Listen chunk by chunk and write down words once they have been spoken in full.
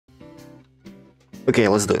Okay,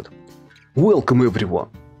 let's do it. Welcome everyone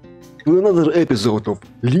to another episode of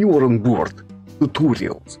LioranBoard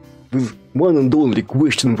tutorials with one and only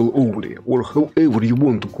questionable only, or however you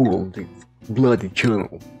want to call this bloody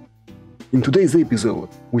channel. In today's episode,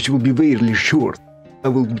 which will be very short, I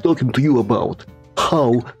will be talking to you about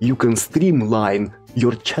how you can streamline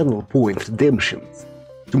your channel point redemptions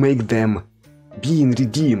to make them being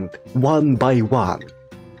redeemed one by one.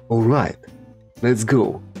 Alright, let's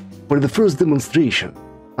go. For the first demonstration,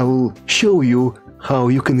 I will show you how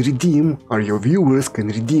you can redeem, or your viewers can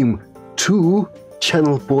redeem, 2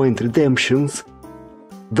 channel point redemptions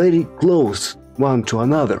very close one to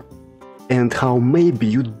another, and how maybe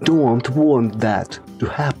you don't want that to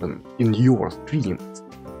happen in your streams.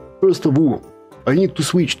 First of all, I need to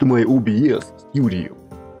switch to my OBS studio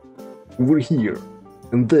over here,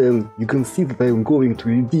 and then you can see that I am going to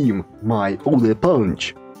redeem my Ole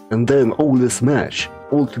Punch and then Ole Smash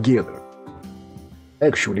all together.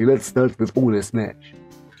 Actually, let's start with Ole Smash.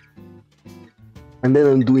 And then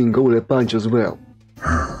I'm doing Ole Punch as well.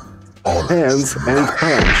 Hands and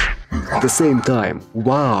punch at the same time.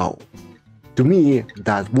 Wow! To me,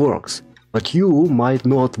 that works, but you might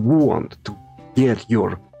not want to get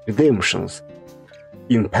your redemptions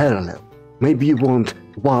in parallel. Maybe you want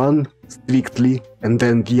one strictly and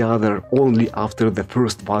then the other only after the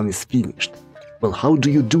first one is finished. Well, how do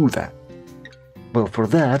you do that? Well, for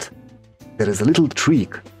that, there is a little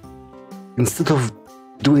trick. Instead of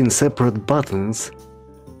doing separate buttons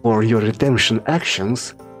for your redemption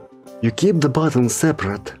actions, you keep the buttons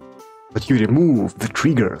separate, but you remove the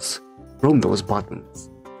triggers from those buttons,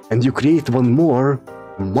 and you create one more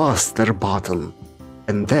master button,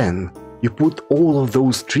 and then you put all of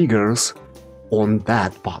those triggers on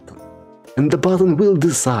that button. And the button will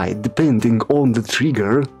decide, depending on the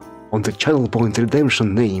trigger, on the channel point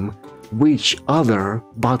redemption name, which other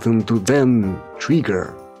button to then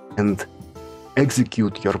trigger and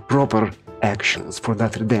execute your proper actions for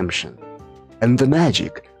that redemption. And the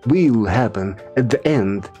magic will happen at the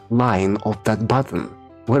end line of that button,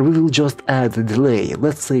 where we will just add a delay,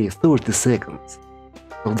 let's say 30 seconds.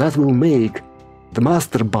 So that will make the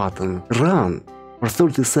master button run for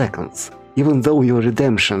 30 seconds, even though your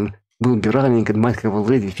redemption will be running and might have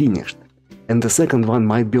already finished, and the second one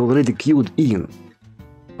might be already queued in.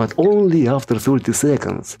 But only after 30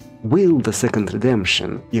 seconds will the second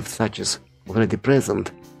redemption, if such is already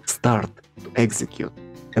present, start to execute.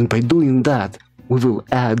 And by doing that, we will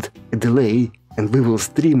add a delay and we will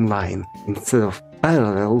streamline, instead of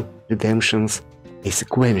parallel redemptions, a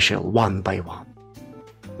sequential one by one.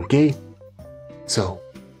 Okay? So,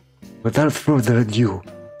 without further ado,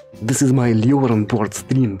 this is my LioranBoard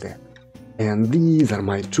stream deck, and these are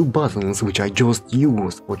my 2 buttons which I just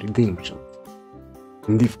used for redemption.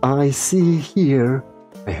 And if I see here,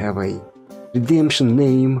 I have a redemption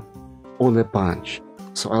name, Ole Punch.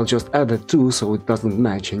 So I'll just add a 2 so it doesn't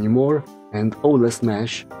match anymore, and Ole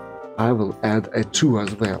Smash, I will add a 2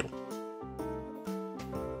 as well.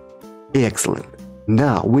 Excellent.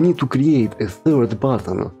 Now we need to create a third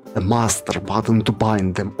button, a master button to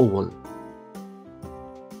bind them all.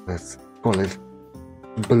 Let's call it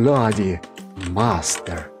Bloody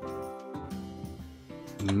Master.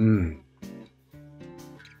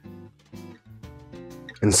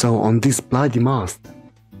 And so on this Bloody Master,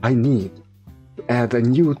 I need to add a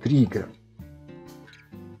new trigger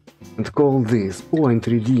and call this point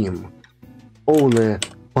redeem Ole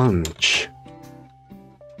Punch,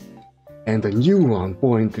 and a new one,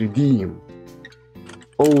 point redeem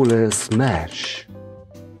Ole Smash.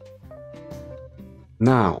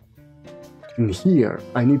 Now, in here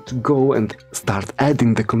I need to go and start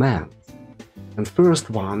adding the commands, and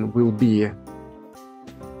first one will be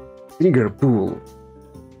trigger pool.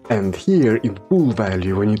 And here in pool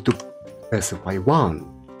value we need to specify 1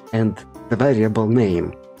 and the variable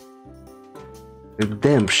name,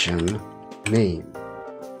 redemption name.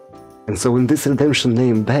 And so in this redemption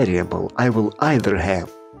name variable I will either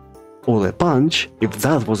have Ole Punch if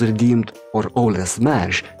that was redeemed, or Ole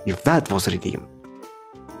Smash if that was redeemed.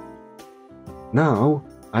 Now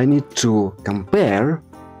I need to compare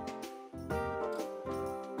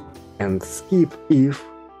and skip if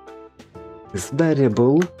this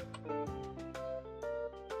variable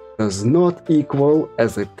does not equal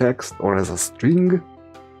as a text or as a string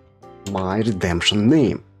my redemption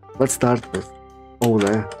name. Let's start with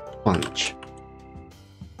Ole Punch.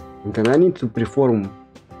 And then I need to perform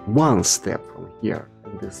one step from here,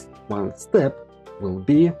 and this one step will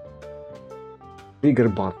be trigger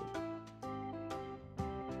button.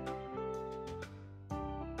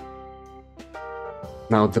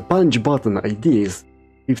 Now the punch button ID is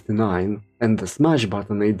 59 and the smash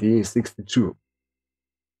button ID is 62.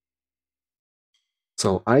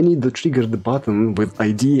 So I need to trigger the button with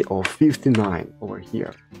ID of 59 over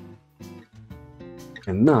here.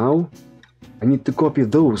 And now I need to copy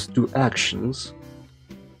those two actions,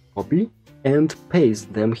 copy, and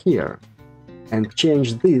paste them here. And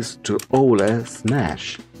change this to Ole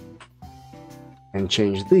Smash. And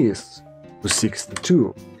change this to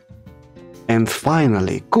 62. And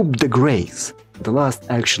finally, Coup de Grace, the last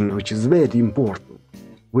action, which is very important.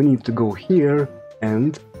 We need to go here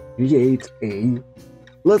and create a,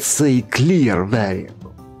 let's say, clear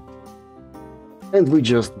variable. And we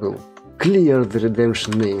just will clear the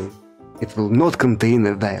redemption name. It will not contain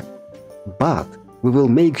a value, but we will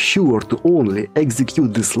make sure to only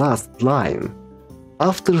execute this last line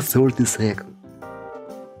after 30 seconds.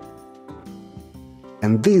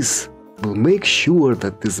 And this will make sure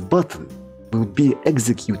that this button will be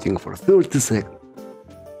executing for 30 seconds.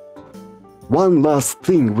 One last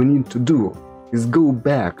thing we need to do is go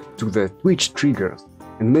back to the Twitch triggers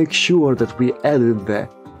and make sure that we added the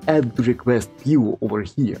add to request queue over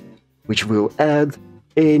here, which will add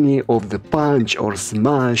any of the punch or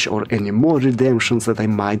smash or any more redemptions that I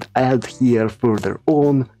might add here further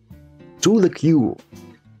on to the queue.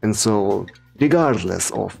 And so,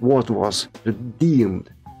 regardless of what was redeemed,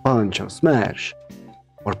 punch or smash,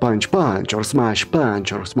 or punch punch, or smash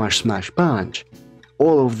punch, or smash smash punch,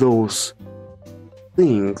 all of those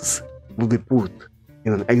things will be put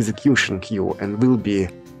in an execution queue and will be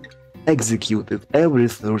executed every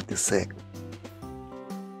 30 seconds.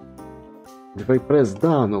 If I press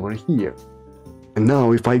done over here, and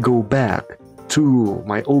now if I go back to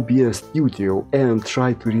my OBS studio and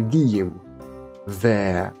try to redeem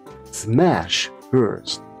the smash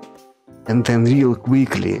first, and then real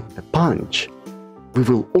quickly the punch, we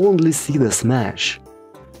will only see the smash,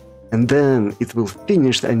 and then it will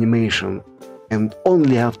finish the animation, and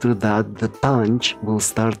only after that the punch will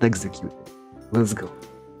start executing. Let's go.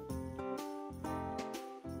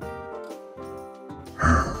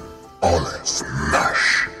 Ole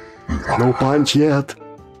Smash. No punch yet?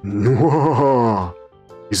 No!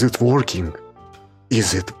 Is it working?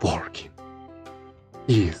 Is it working?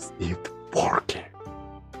 Is it working?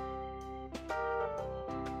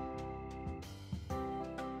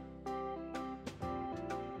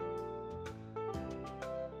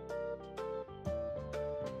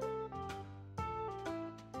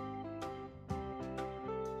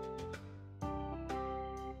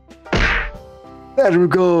 There we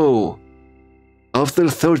go! After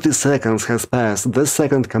 30 seconds has passed, the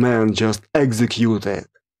second command just executed.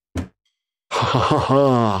 Ha ha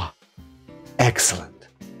ha! Excellent.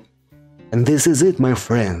 And this is it, my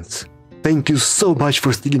friends. Thank you so much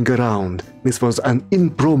for sticking around. This was an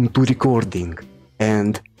impromptu recording.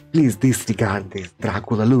 And please disregard this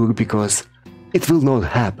Dracula look because it will not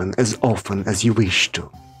happen as often as you wish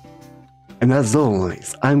to. And as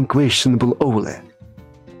always, I'm Questionable Ole.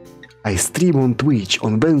 I stream on Twitch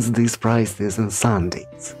on Wednesdays, Fridays and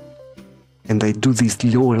Sundays. And I do these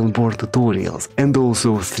LioranBoard tutorials and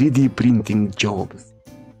also 3D printing jobs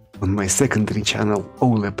on my secondary channel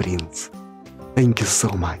Ole Prints. Thank you so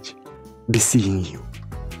much. Be seeing you.